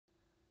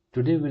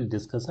Today we'll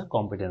discuss a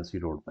competency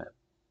roadmap.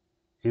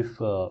 If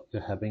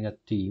you're having a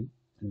team,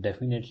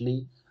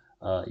 definitely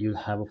you'll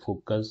have a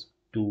focus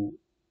to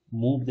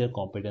move their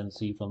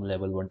competency from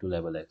level 1 to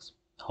level X.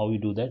 How you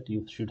do that?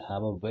 You should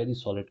have a very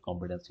solid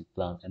competency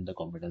plan and the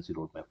competency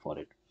roadmap for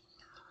it.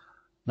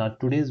 Now,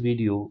 today's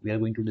video, we are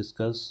going to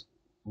discuss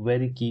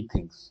very key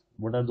things.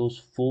 What are those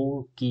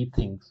four key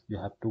things you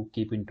have to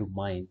keep into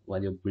mind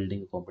while you're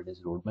building a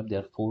competency roadmap? There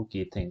are four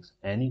key things.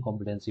 Any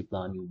competency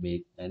plan you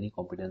make, any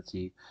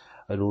competency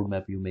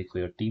roadmap you make for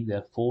your team, there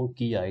are four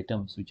key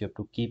items which you have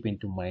to keep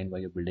into mind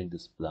while you're building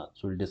this plan.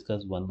 So we'll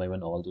discuss one by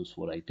one all those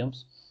four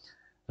items.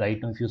 Right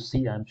now, if you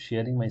see, I'm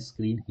sharing my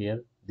screen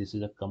here. This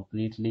is a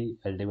completely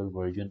editable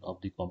version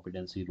of the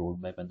competency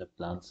roadmap and the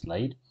plan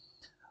slide.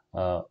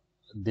 Uh,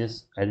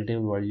 this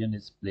editable version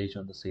is placed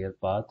on the share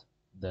path.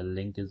 The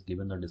link is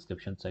given in the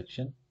description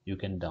section. You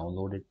can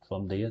download it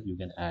from there. You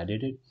can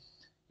edit it.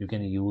 You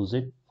can use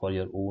it for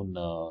your own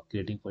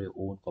creating for your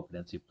own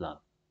competency plan.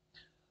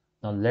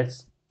 Now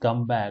let's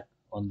come back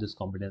on this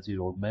competency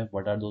roadmap.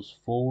 What are those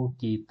four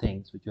key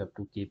things which you have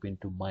to keep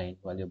into mind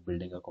while you're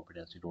building a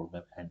competency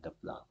roadmap and the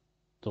plan?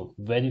 So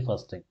very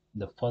first thing,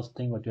 the first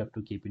thing what you have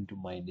to keep into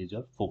mind is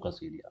your focus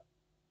area.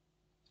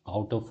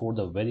 Out of four,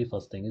 the very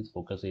first thing is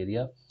focus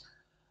area.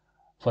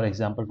 For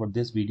example, for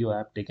this video, I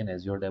have taken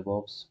Azure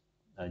DevOps,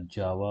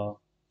 Java,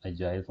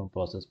 Agile from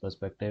process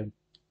perspective,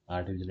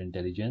 artificial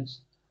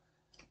intelligence.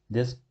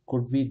 This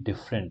could be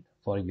different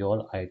for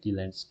your IT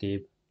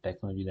landscape,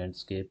 technology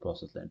landscape,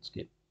 process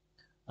landscape.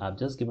 I've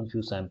just given a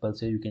few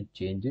samples here. You can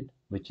change it,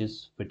 which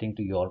is fitting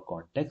to your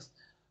context.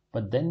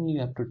 But then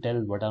you have to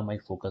tell what are my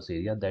focus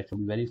area. That should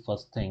be very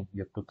first thing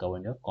you have to cover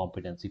in your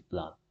competency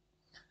plan.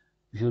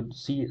 You should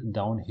see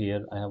down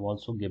here, I have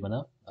also given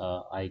a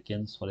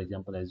icons. For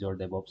example, Azure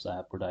DevOps, I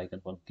have put icon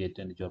for Git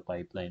and Azure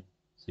pipeline.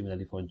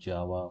 Similarly for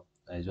Java,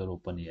 Azure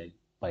OpenAI,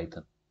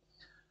 Python.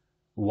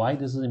 Why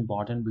this is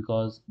important?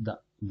 Because the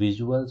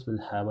visuals will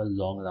have a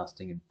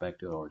long-lasting impact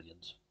to your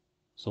audience.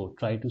 So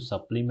try to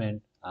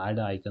supplement, add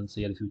icons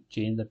here. If you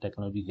change the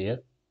technology here,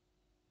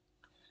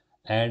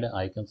 add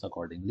icons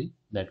accordingly.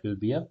 That will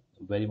be a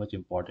very much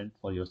important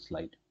for your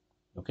slide.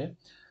 Okay.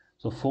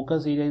 So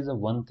focus area is the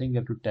one thing you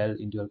have to tell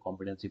into your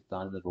competency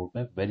plan and the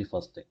roadmap. Very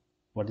first thing.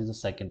 What is the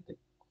second thing?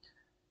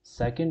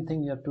 Second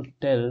thing, you have to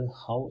tell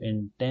how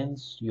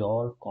intense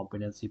your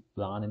competency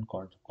plan and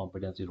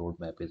competency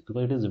roadmap is,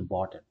 because it is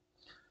important.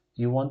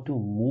 You want to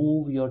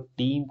move your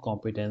team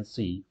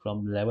competency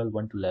from level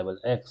 1 to level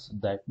X.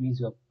 That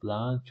means your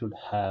plan should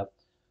have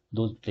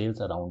those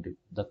details around it.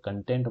 The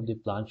content of the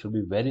plan should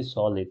be very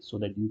solid so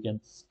that you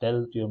can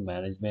tell to your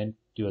management,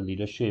 to your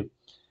leadership,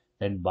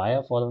 that by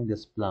following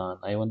this plan,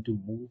 I want to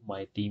move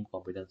my team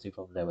competency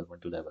from level 1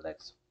 to level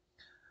X.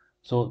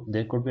 So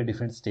there could be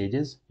different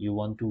stages. You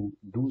want to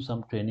do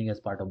some training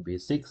as part of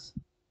basics.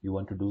 You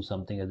want to do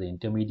something as an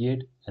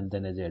intermediate and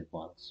then as an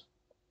advanced.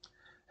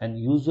 And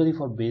usually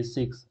for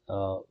basics,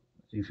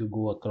 if you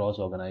go across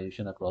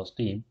organization, across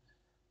team,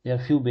 there are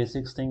few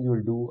basics things. You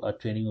will do a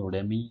training on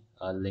Udemy,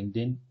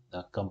 LinkedIn.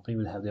 A company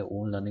will have their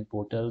own learning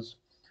portals.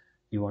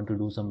 You want to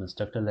do some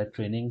instructor-led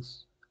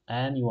trainings,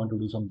 and you want to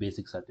do some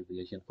basic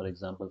certification. For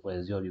example, for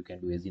Azure, you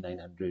can do AZ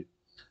 900.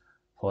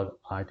 For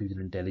artificial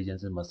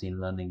intelligence and machine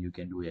learning, you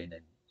can do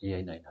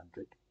AI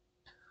 900.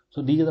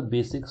 So these are the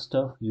basic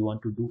stuff you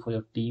want to do for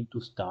your team to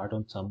start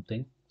on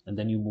something, and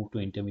then you move to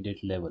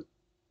intermediate level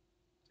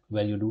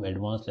where you do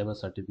advanced level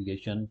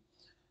certification.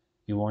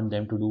 You want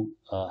them to do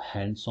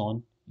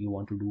hands-on. You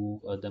want to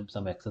do them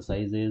some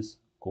exercises,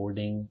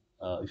 coding.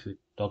 If you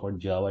talk about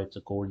Java, it's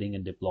a coding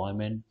and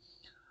deployment.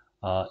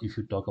 If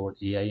you talk about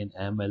AI and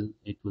ML,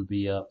 it will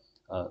be a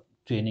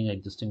training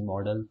existing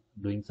model,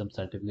 doing some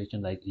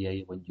certification like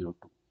AI 102.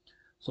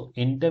 So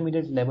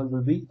intermediate level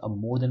will be a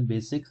more than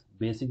basics.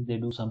 Basic, they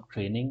do some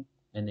training,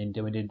 and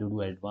intermediate they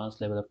do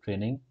advanced level of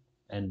training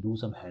and do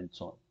some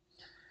hands-on.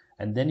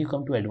 And then you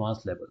come to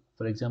advanced level.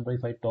 For example,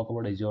 if I talk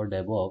about Azure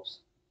DevOps,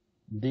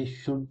 they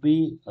should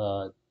be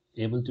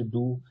able to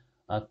do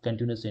a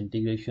continuous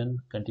integration,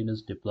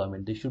 continuous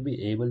deployment. They should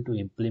be able to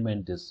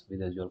implement this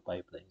with Azure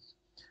pipelines.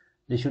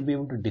 They should be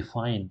able to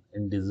define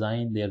and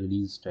design their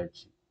release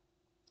strategy.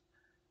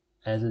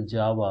 As a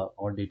Java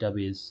or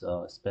database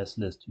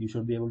specialist, you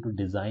should be able to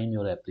design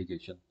your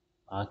application,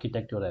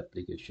 architect your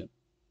application,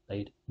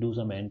 right? Do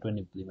some end-to-end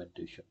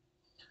implementation.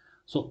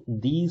 So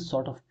these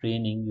sort of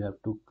training you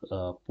have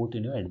to put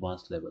in your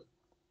advanced level.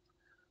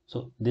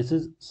 So this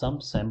is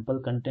some sample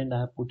content I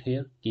have put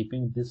here,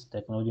 keeping this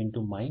technology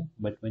into mind.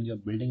 But when you're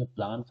building a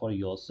plan for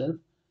yourself,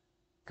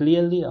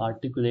 clearly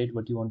articulate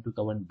what you want to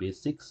cover in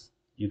basics.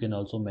 You can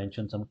also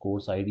mention some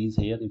course IDs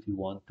here if you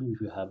want to.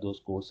 If you have those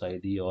course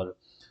ID or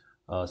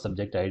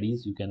subject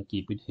IDs, you can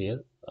keep it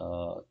here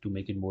to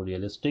make it more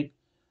realistic.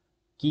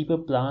 Keep a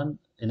plan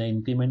in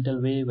an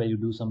incremental way where you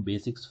do some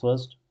basics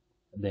first,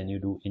 then you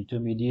do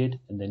intermediate,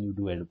 and then you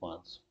do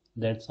advanced.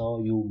 That's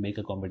how you make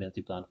a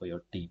competency plan for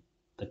your team.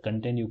 The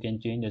content you can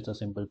change. It's a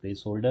simple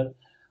placeholder.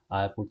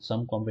 I have put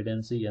some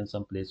competency and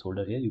some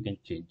placeholder here. You can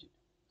change it.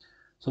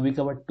 So we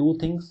covered two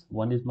things.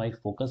 One is my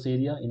focus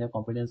area in a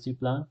competency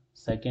plan.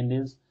 Second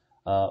is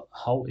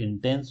how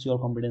intense your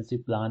competency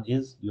plan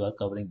is. You are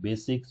covering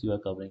basics, you are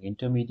covering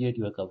intermediate,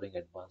 you are covering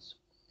advanced.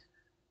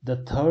 The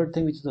third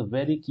thing, which is a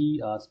very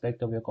key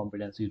aspect of your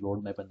competency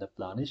roadmap and the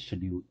plan, is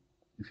schedule.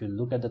 If you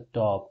look at the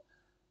top,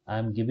 I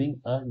am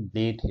giving a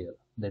date here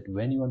that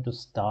when you want to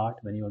start,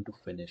 when you want to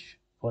finish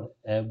for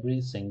every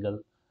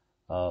single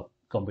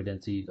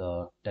competency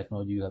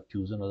technology you have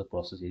chosen or the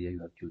process area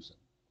you have chosen.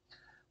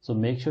 So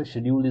make sure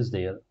schedule is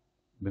there,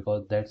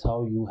 because that's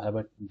how you have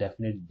a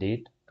definite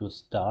date to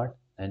start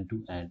and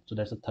to end. So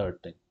that's the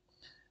third thing.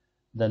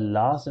 The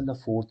last and the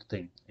fourth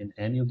thing in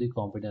any of the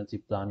competency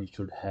plan you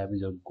should have is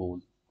your goal.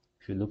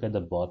 If you look at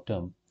the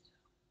bottom,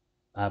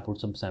 I put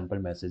some sample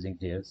messaging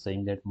here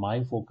saying that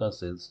my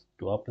focus is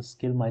to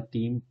upskill my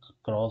team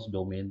across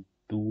domain,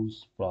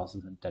 tools,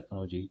 process, and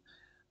technology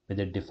with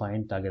a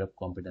defined target of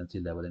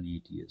competency level in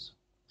 8 years.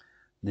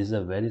 This is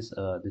a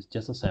this is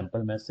just a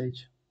sample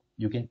message.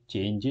 You can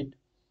change it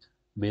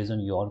based on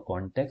your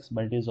context,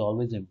 but it is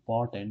always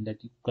important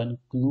that you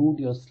conclude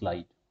your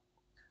slide.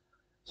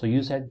 So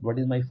you said, what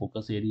is my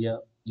focus area?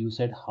 You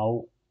said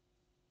how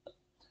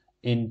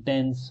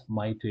intense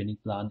my training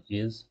plan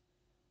is.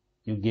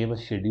 You gave a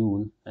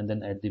schedule, and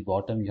then at the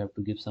bottom you have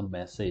to give some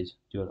message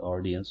to your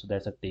audience. So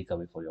that's a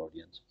takeaway for your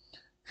audience.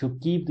 If you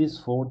keep these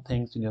four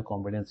things in your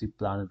competency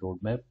plan and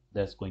roadmap,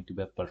 that's going to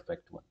be a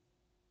perfect one.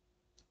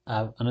 I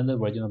have another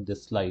version of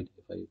this slide.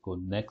 If I go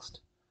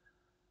next,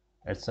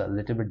 it's a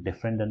little bit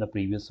different than the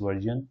previous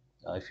version.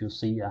 If you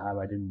see, I have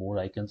added more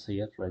icons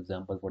here. For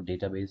example, for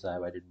database, I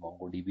have added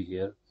MongoDB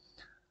here.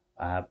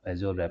 I have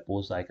Azure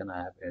Repos icon I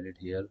have added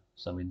here.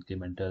 Some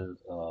incremental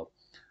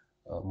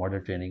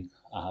model training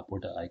I have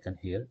put an icon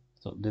here.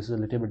 So this is a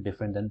little bit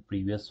different than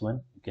previous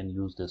one. You can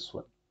use this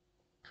one.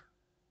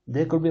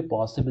 There could be a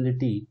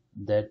possibility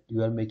that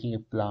you are making a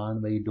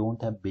plan where you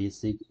don't have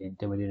basic,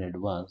 intermediate, and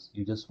advanced.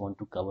 You just want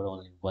to cover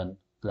only one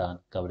plan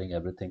covering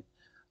everything.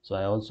 So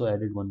I also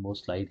added one more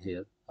slide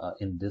here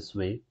in this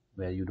way,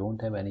 where you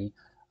don't have any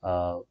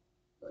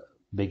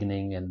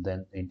beginning and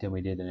then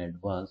intermediate and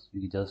advanced.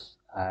 You just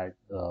add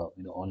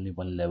only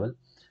one level,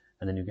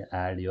 and then you can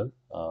add your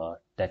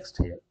text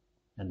here,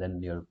 and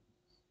then your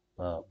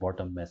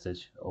bottom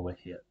message over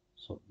here.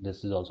 So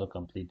this is also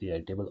completely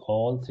editable.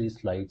 All three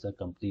slides are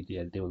completely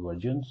editable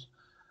versions.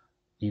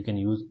 You can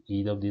use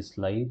either of these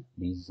slides.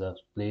 These are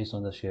placed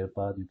on the share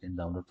path. You can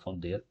download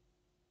from there.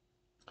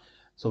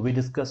 So we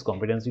discussed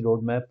competency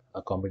roadmap,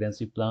 a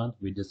competency plan.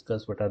 We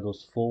discussed what are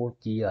those four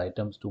key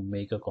items to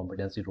make a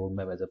competency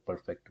roadmap as a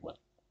perfect one.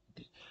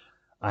 Okay.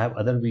 I have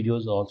other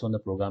videos also on the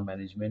program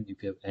management.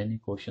 If you have any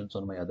questions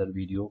on my other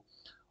video,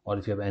 or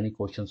if you have any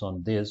questions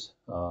on this,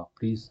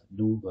 please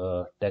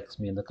do text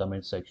me in the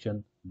comment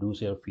section. Do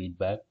share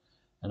feedback,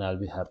 and I'll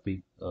be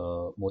happy,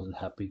 more than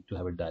happy to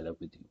have a dialogue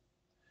with you.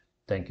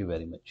 Thank you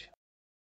very much.